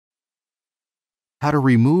How to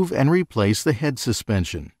remove and replace the head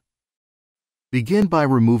suspension. Begin by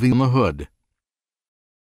removing the hood.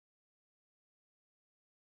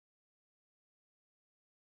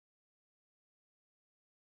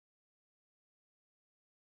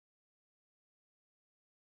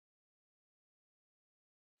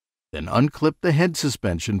 Then unclip the head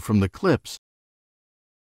suspension from the clips.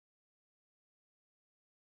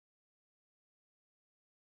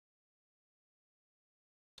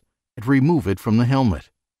 And remove it from the helmet.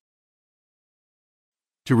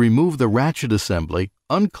 To remove the ratchet assembly,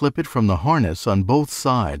 unclip it from the harness on both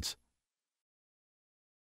sides.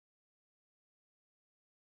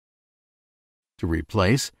 To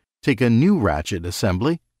replace, take a new ratchet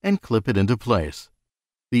assembly and clip it into place.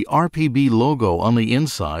 The RPB logo on the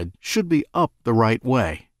inside should be up the right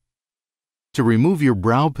way. To remove your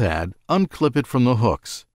brow pad, unclip it from the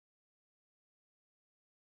hooks.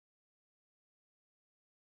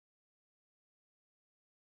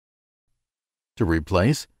 To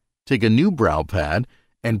replace, take a new brow pad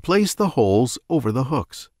and place the holes over the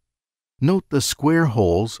hooks. Note the square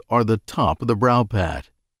holes are the top of the brow pad.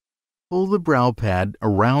 Pull the brow pad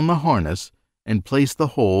around the harness and place the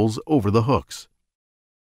holes over the hooks.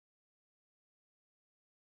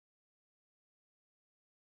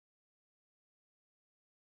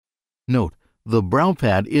 Note, the brow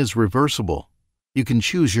pad is reversible. You can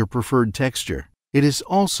choose your preferred texture. It is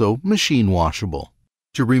also machine washable.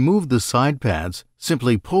 To remove the side pads,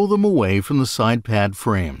 simply pull them away from the side pad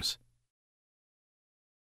frames.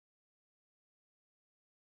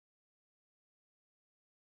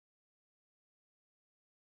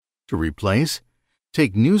 To replace,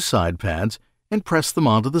 take new side pads and press them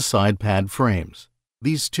onto the side pad frames.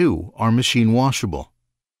 These too are machine washable.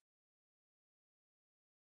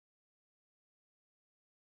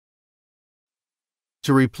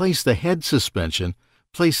 To replace the head suspension,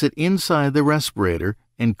 place it inside the respirator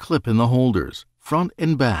and clip in the holders, front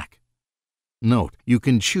and back. Note, you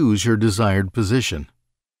can choose your desired position.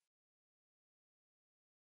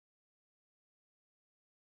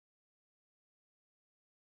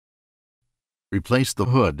 Replace the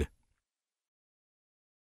hood.